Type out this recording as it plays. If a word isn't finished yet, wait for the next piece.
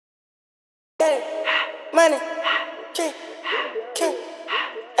Money, G, Q,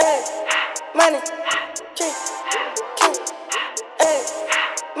 ay, money, G, Q, ay,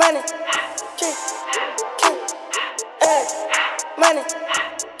 money, G, Q, ay, money,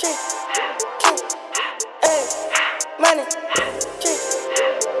 G, Q, ay, money, G, Q, ay, money, G,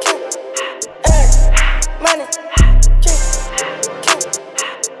 Q,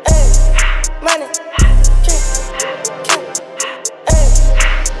 ay, money, G, Q, ay,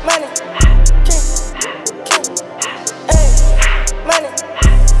 money.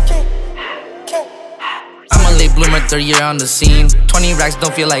 I'm a late bloomer, third year on the scene. 20 racks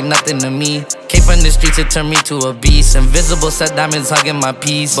don't feel like nothing to me. Came from the streets, it turned me to a beast. Invisible set diamonds hugging my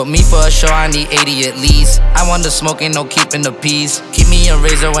piece. But me for a show, I need 80 at least. I want the smoke, ain't no keeping the peace. Keep me a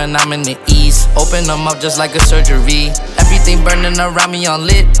razor when I'm in the east. Open them up just like a surgery. Everything burning around me on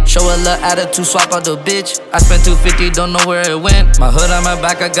lit. Show a little attitude, swap out the bitch. I spent 250, don't know where it went. My hood on my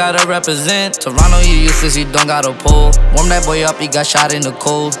back, I gotta represent. Toronto, you useless, you don't got a pole. Warm that boy up, he got shot in the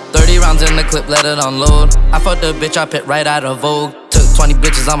cold. 30 rounds in the clip, let it unload. I fucked the bitch, I pit right out of Vogue. Took 20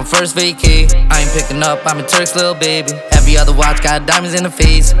 bitches on my first vacay. I ain't picking up, I'm a Turk's little baby. Every other watch got diamonds in the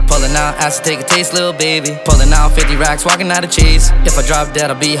face. Pulling out, asked to take a taste, little baby. Pulling out 50 racks, walking out of chase. If I drop dead,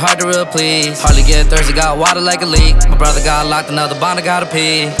 I'll be hard to replace. Hardly get thirsty, got water like a lake. My brother got locked, another bond I gotta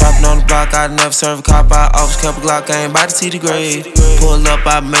pay. Poppin' on the block, I never serve a cop. I always kept a Glock, I ain't bout to see the grade. Pull up,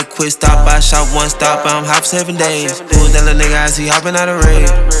 I make a quick stop. I shot one stop, I'm hop 7 days. Who's that little nigga I see hopping out of raid?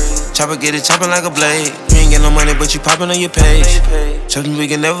 Chopper get it chopping like a blade. You ain't get no money, but you poppin' on your page. Choppin', we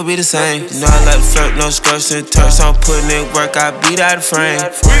can never be the same. You know I like to flirt, no skirts and turks. I'm putting in work, I beat out the frame.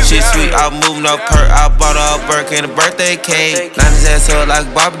 Shit sweet, I'm moving up perk. I bought her a Burke and a birthday cake. Line his ass up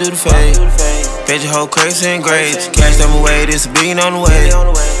like Bob do the fade. Fed your whole crazy and grades. Cash them away, this a billion on the way.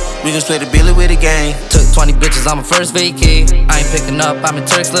 We gon' split the billy with the gang. Took 20 bitches on my first vacay. I ain't picking up, I'm a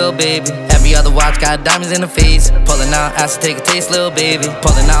Turk's little baby. Every other watch got diamonds in the face. Pulling out, asked to take a taste, little baby.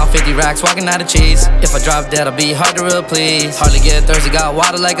 Pulling out 50 racks, walking out of chase. If I drop dead, I'll be hard to replace. Hardly get thirsty, got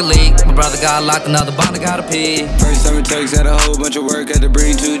water like a lake. My brother got locked, another bond I gotta pay. First summer Turks had a whole bunch of work. Had to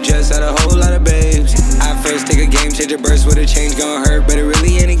bring 2 jets, had a whole lot of babes. I first take a game changer burst with a change gon' hurt, but it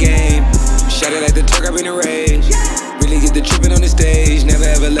really ain't a game. Shot it like the Turk, I've been a rage. Really get the trippin' on the stage. Never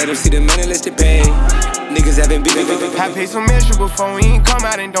ever let them see the man unless they pay. Niggas haven't beat it. I paid some extra before we ain't come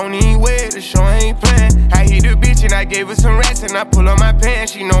out and don't even wait. The show ain't playing. I hit the bitch and I gave her some rats and I pull on my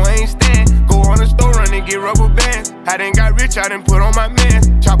pants. She know I ain't stand. Go on the store run and get rubber bands. I done got rich, I done put on my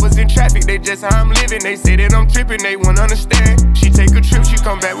mans. Choppers in traffic, they just how I'm living. They say that I'm tripping, they won't understand. She take a trip, she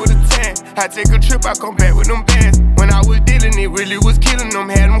come back with a tan. I take a trip, I come back with them bands. When I was dealing, it really was killing them.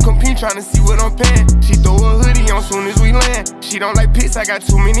 Had them compete trying to see what I'm paying. She throw a hoodie on soon as we land. She don't like pics, I got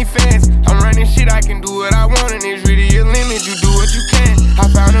too many fans. I'm running shit, I can do what I want, and it's really a limit. You do what you can. I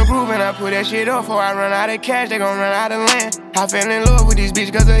found a groove and I put that shit up. Before I run out of cash, they gon' run out of land. I fell in love with this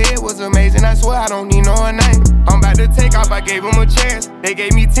bitch cause her head was amazing. I swear I don't need no her name. I'm about to take off, I gave them a chance. They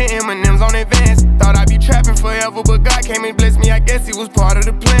gave me 10 M&M's on advance. Thought I'd be trapping forever, but God came and blessed me. I guess it was part of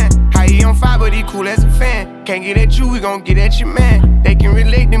the plan. How he on fire, but he cool as a fan. Can't get at you, we gon' get at your man. They can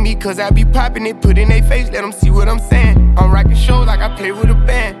relate to me cause I be popping it. Put in they face, let them see what I'm saying. I'm rocking shows like I play with a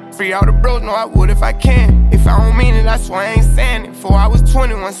band. Free all the bros, know I would if I can. If I don't mean it, I swear I ain't saying it. Before I was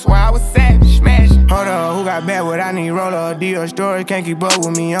 21, swear I was savage, smashing. Hold up, who got bad? What I need? Roller or deal storage, can't keep up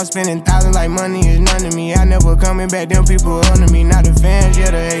with me. I'm spending thousands like money is none to me. I never coming back, them people under me. Not the fans,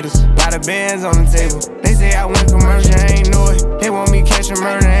 yeah, the haters. Lot of bands on the table. They say I went commercial, I ain't know it. They want me catching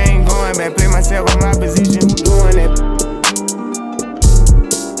murder, I ain't going back. Play myself in my position, who doing that?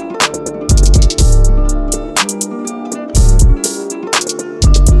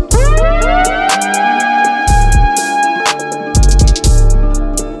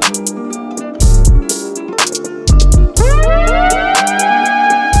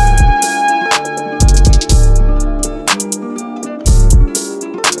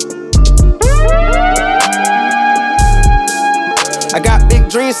 I got big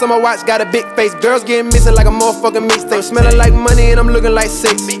dreams, on my watch got a big face. Girls getting missing like a motherfucking mixtape. Smelling like money and I'm looking like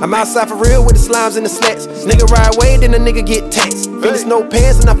sex. I'm outside for real with the slimes and the slats. Nigga ride away, then a nigga get taxed. Finish no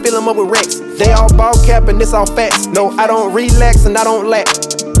pants and I fill them up with racks. They all ball cap and this all facts. No, I don't relax and I don't lack.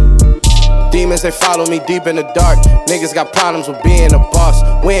 Demons, they follow me deep in the dark. Niggas got problems with being a boss.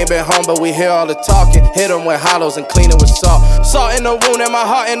 We ain't been home, but we hear all the talking. Hit them with hollows and clean it with salt. Salt in the wound and my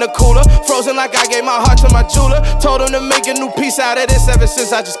heart in the cooler. Frozen like I gave my heart to my jeweler. Told him to make a new piece out of this. Ever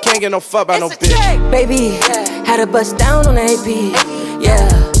since I just can't get no fuck by no bitch. Baby, had a bust down on the AP.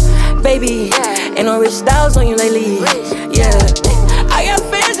 Yeah, baby, ain't no rich styles on you lately. Yeah, I got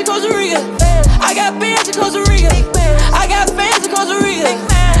fans in Costa Rica. I got bands in Costa Rica. I got fans in Costa Rica.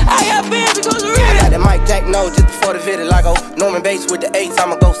 I got bands in Costa Rica. know, just before the vitiligo. Norman Bates with the 8s,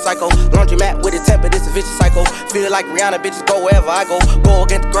 I'ma go psycho. Laundromat with a temper, this a vicious cycle. Feel like Rihanna, bitches go wherever I go. Go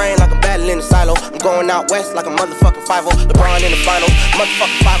against the grain like I'm battling the silo. I'm going out west like a motherfucking 5-0. LeBron in the final,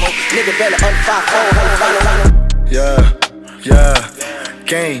 motherfucking 5-0. Nigga better under 5-4. Yeah,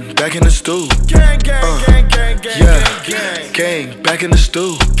 gang, back in the stool. Gang, back in the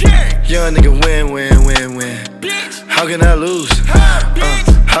stool. Young nigga win. How can I lose?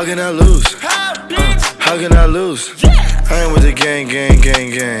 How can I lose? How can I lose? I ain't with the gang.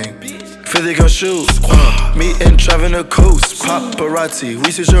 50 gon' shoot. Me and driving a coast. Paparazzi,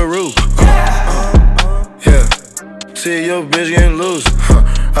 we see your roof. Yeah. See your bitch getting loose.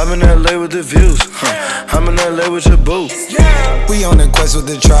 I'm in LA with the views. I'm in LA with your boo. We on the quest with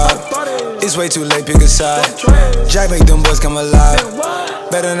the tribe. It's way too late, pick a side. Jack make them boys come alive.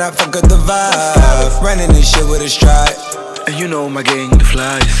 Better not fuck up the vibe. Running this shit with a stride. And you know my gang, the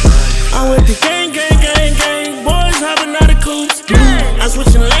flies. I'm with the gang. Boys hopping out of coops. I'm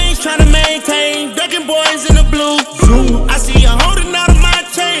switching lanes, trying to maintain. Ducking boys in the blue. I see you holding out of my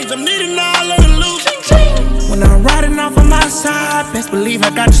change. I'm needing all of the loot. When I'm riding off on my side, best believe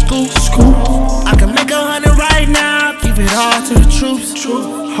I got the scoop. I can make 100 right now, give it all to the troops.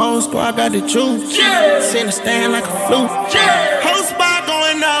 Whole squad got the juice. Send a stand like a flute. Whole spot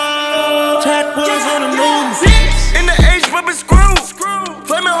going on. Jack boys on the news. In the H, rubbing screw.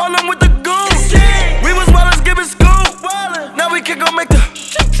 Flaming Harlem with the goons. We was wildin', giving scoop. Now we can go make the.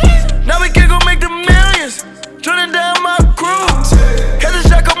 Now we can go make the millions. Turning down my crew. Had the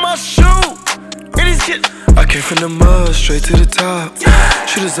jack on my shoe. And these kids. I came from the mud, straight to the top.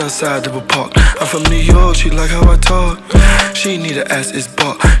 Shooters outside double park. I'm from New York, she like how I talk. She need a ass, it's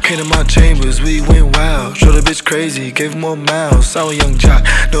bought. Came to my chambers, we went wild. Showed the bitch crazy, gave more miles. I was young jock,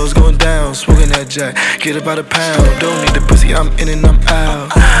 nose going down, smoking that jack. Get about a pound, don't need the pussy, I'm in and I'm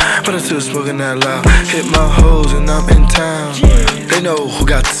out. But I'm still smoking that loud. Hit my hoes and I'm in town. They know who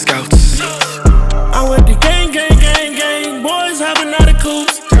got the scouts. I'm with the gang. Boys hopping out of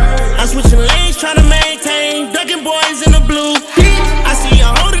coops. I'm switching lanes, trying to maintain. Ducking boys in the blue. I see you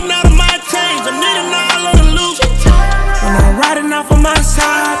holding out of my change. I'm needing all of the loot. When I'm riding off on my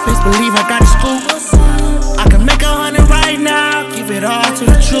side, best believe I got the scoop. I can make 100 right now, give it all to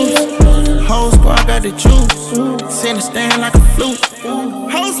the truth. Whole squad got the juice. Send a stand like a flute.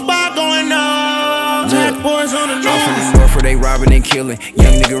 Whole spot going on. Jack boys on the news. I'm from the north where they robbing and killing.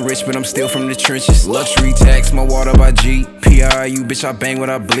 Young nigga rich, but I'm still from the trenches. Luxury tax, my water by G. PRU, bitch, I bang what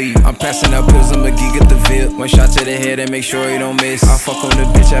I bleed. I'm passing out pills, I'm a geek at the VIP. One shot to the head and make sure he don't miss. I fuck on the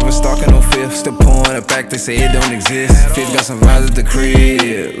bitch, have a stalking on fifth. Still pouring it back, they say it don't exist. Fifth got some vibes at the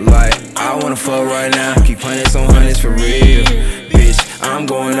crib. Like, I wanna fuck right now. Keep hundreds on hundreds for real. Bitch, I'm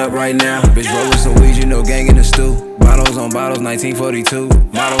going up right now. Bitch, roll with some weed, you know, gang in the stew. Bottles on bottles, 1942.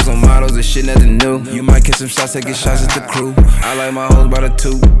 Models on models, this shit nothing new. You might get some shots, taking shots at the crew. I like my hoes by the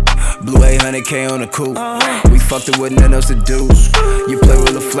two. Blue 800K on the coupe. We fucked it with nothing else to do. You play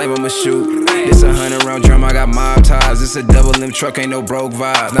with a flame, I'ma shoot. This 100-round drum, I got mob ties. This a double limb truck, ain't no broke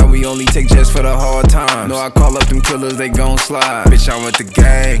vibes. Now we only take jets for the hard times. No, I call up them killers, they gon' slide. Bitch, I'm with the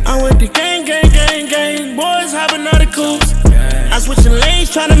gang. I'm with the gang. Boys hopping out of coops. I'm switching lanes,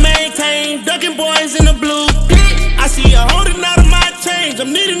 trying to maintain. Ducking boys in the blue. I see you holding out of my change.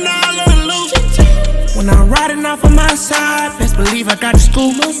 I'm needing all of the loot. When I'm riding off on my side, best believe I got the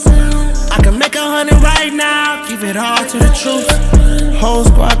scoop. I can make 100 right now, give it all to the truth. Whole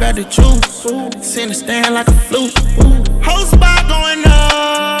squad got the juice. Send a stand like a flute. Whole spot going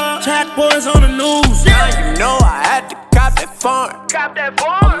up. Jack boys on the news. Now you know I had to cop that foreign.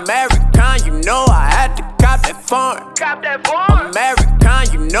 American, you know I had to cop that foreign.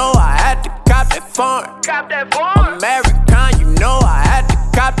 American, you know I had to cop that foreign. American, you know I had to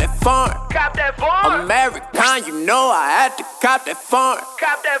cop that foreign. American, you know I had to cop that foreign.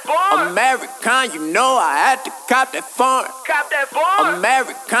 American, you know I had to cop that foreign.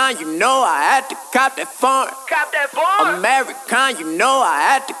 American, you know I had to cop that foreign. American, you know I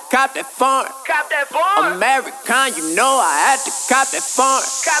had to cop that foreign. American, you know I had to cop that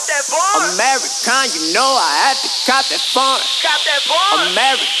foreign. American, you know I had to cop that foreign.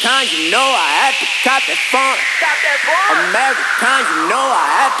 American, you know I had to cop that foreign. American, you know I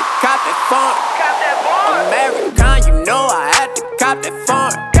had to cop that foreign. American, you know I had to cop that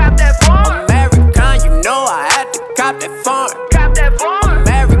foreign. American, you know I had to cop that foreign.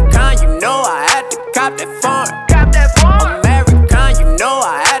 American, you know I had to cop that foreign. American, you know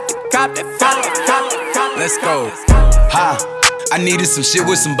I had to cop that foreign. Let's go. Ha. I needed some shit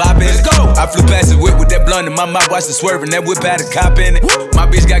with some bop in it. Let's go. I flew past the whip with that blunt in my mouth, watched it swerving. That whip had a cop in it. My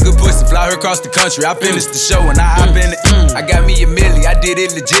bitch got good pussy, fly her across the country. I finished the show and I hop in it. I got me a milli, I did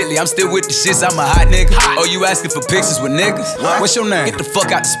it legitly. I'm still with the shits, I'm a hot nigga. Oh, you asking for pictures with niggas? What's your name? Get the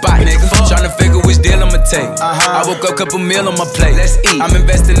fuck out the spot, nigga. Tryna figure which deal I'ma take. I woke up, couple meal on my plate. Let's eat. I'm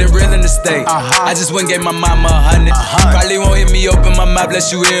investing in real estate. I just went and gave my mama 100. Probably won't hear me open my mouth,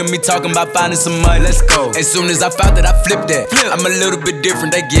 unless you hear me talking about finding some money. Let's go. As soon as I found that, I flipped that. I'm a little bit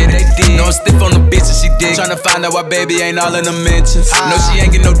different, they get it. No, I'm stiff on the bitch and she dig. Tryna find out why baby ain't all in the mentions. No, she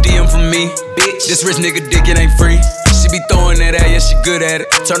ain't get no DM from me. Bitch, this rich nigga dick, it ain't free. She be throwing that at, yeah, she good at it.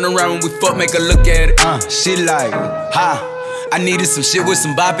 Turn around when we fuck, make her look at it. She like, I needed some shit with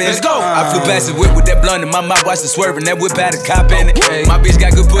some bop in it. Let's go. I flew past the whip with that blunt in my mouth, watched it swerving. That whip had a cop in it. My bitch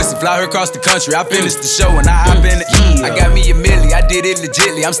got good pussy, fly her across the country. I finished the show and I hop in it. I got me a milli, I did it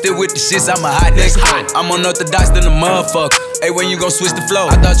legitly. I'm still with the shits, I'm a hot nigga. I'm unorthodox than a motherfucker. Hey, when you gon' switch the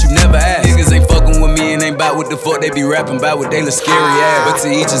flow? I thought you never asked. Niggas ain't fucking with me and ain't bout what the fuck they be rapping about, what they look scary ass. But to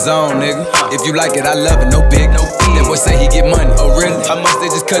each his own, nigga. If you like it, I love it, no big, no fee. That boy say he get money, oh really? How much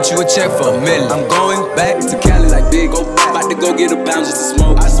they just cut you a check for $1 million? I'm going back to Cali like big, go back. About to go get a pound just to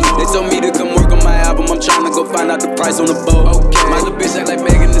smoke. They told me to come work on my album, I'm tryna go find out the price on the boat. My little bitch act like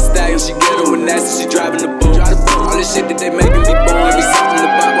Megan Thee Stallion, she get her with nasty, she driving the boat. All this shit that they making me born, every song from the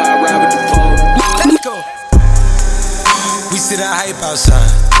bar while I ride with the pole. Let's go. We see the hype outside,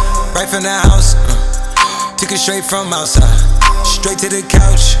 right from the house. Took it straight from outside, straight to the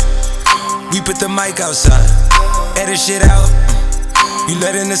couch. We put the mic outside, edit shit out. You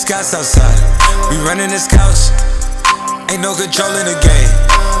letting the scouts outside, we running the scouts. Ain't no control in the game,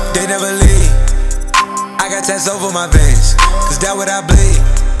 they never leave. I got tats over my veins, cause that what I bleed.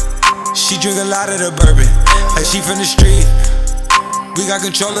 She drink a lot of the bourbon, like she from the street. We got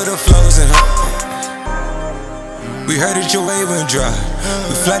control of the flows in her. We heard that your wave went dry,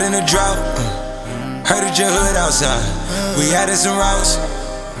 we flood in the drought. Heard that your hood outside, we added some routes.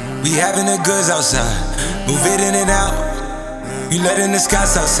 We having the goods outside, move it in and out. You letting the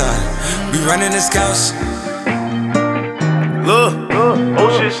scouts outside, we running the scouts. Look,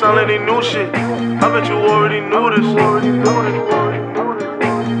 old shit sound like they new shit. I bet you already knew this.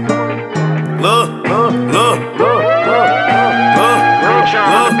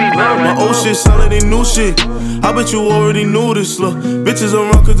 My old shit sound like they new shit. I bet you already knew this, look. Bitches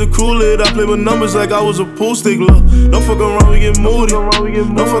around cause the crew lit. I play with numbers like I was a pool stick, look. Don't fuck around, we get moody.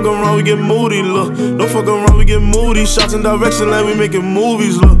 Don't fuck around, we get moody, look. Don't fuck around, we get moody. Shots in direction like we making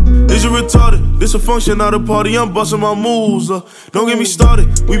movies, look. Is you retarded? This a function of the party, I'm busting my moves, look. Don't get me started,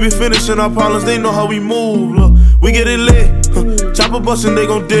 we be finishing our problems, they know how we move, look. We get it lit, chopper bustin', they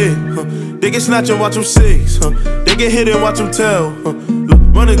gon' dig, They get snatch and watch them six, They get hit and watch them tell, Look,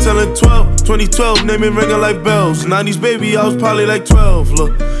 running tellin' 12, 2012, name it ringing like bells. 90s baby, I was probably like 12,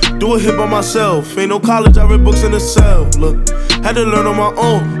 look. Do a hit by myself, ain't no college, I read books in the cell, look. Had to learn on my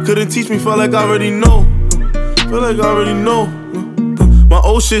own, couldn't teach me, felt like I already know. Feel like I already know. My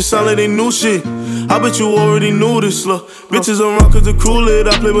old shit sound like they new shit. I bet you already knew this, look. Bitches around cause the crew lit.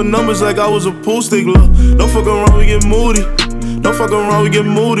 I play with numbers like I was a pool stick, look. Don't fuck around, we get moody. Don't fuck around, we get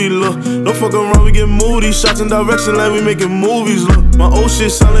moody, look. Don't fuck around, we get moody. Shots in direction like we making movies, look. My old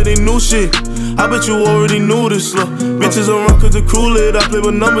shit sound like they new shit. I bet you already knew this, look. Bitches around cause the crew lit. I play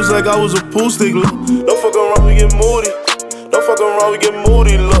with numbers like I was a pool stick, look. Don't fuck around, we get moody. Don't fuck around, we get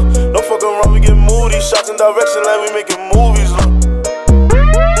moody, look. Don't fuck around, we get moody. Shots in direction like we making movies, look.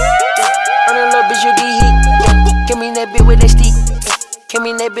 On a little bitch, you get heat. Give me that bitch with that stick. Give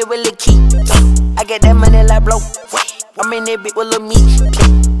me that bitch with the key. I get that money like blow. I'm in that bitch with Lil'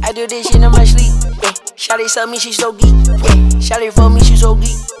 Meat. I do this shit in my sleep. Shawty sell me, she so geek. Shawty for me, she so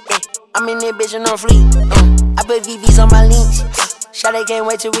geek. I'm in that bitch and on fleek. I put VVs on my links. Shawty can't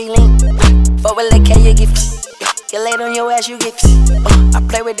wait till we link. Fuck with Lil' K, you get feet. Get laid on your ass, you get feet. I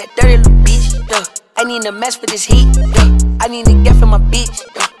play with that dirty little bitch. I need a mess for this heat. I need to get for my bitch.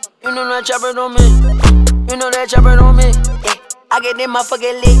 You know that chopper on me. You know that chopper on me. I get that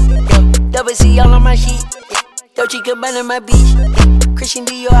motherfucker lit. Double C all on my sheet. Dolce Gabbana my beach. Christian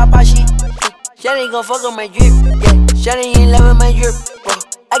Dior I buy shit. Shawty gon' fuck on my drip. Shawty in love with my drip.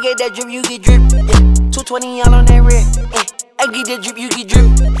 I get that drip, you get drip. 220 all on that red. I get that drip, you get drip.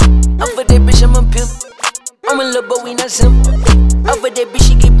 I'm for that bitch, I'm a pimp. I'm a little but we not simple. I'm for that bitch,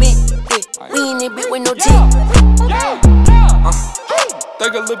 she get bent. We in that bitch with no tip.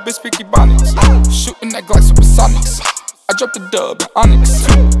 Thug a little bitch, speaky bonics. Shooting that Glock supersonics. I dropped the dub in Onyx.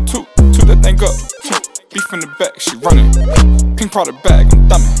 Two that thing up. Beef in the back, she running. Pink powder bag, I'm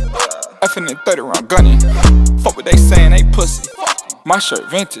thumbing. Effing in 30 round gunning. Fuck what they saying, they pussy. My shirt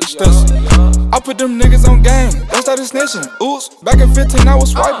vintage, Stetson. I put them niggas on game, they started snitching. Oops, back in 15 I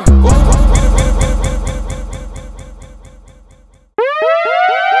was swiping.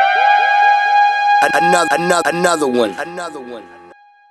 Another one.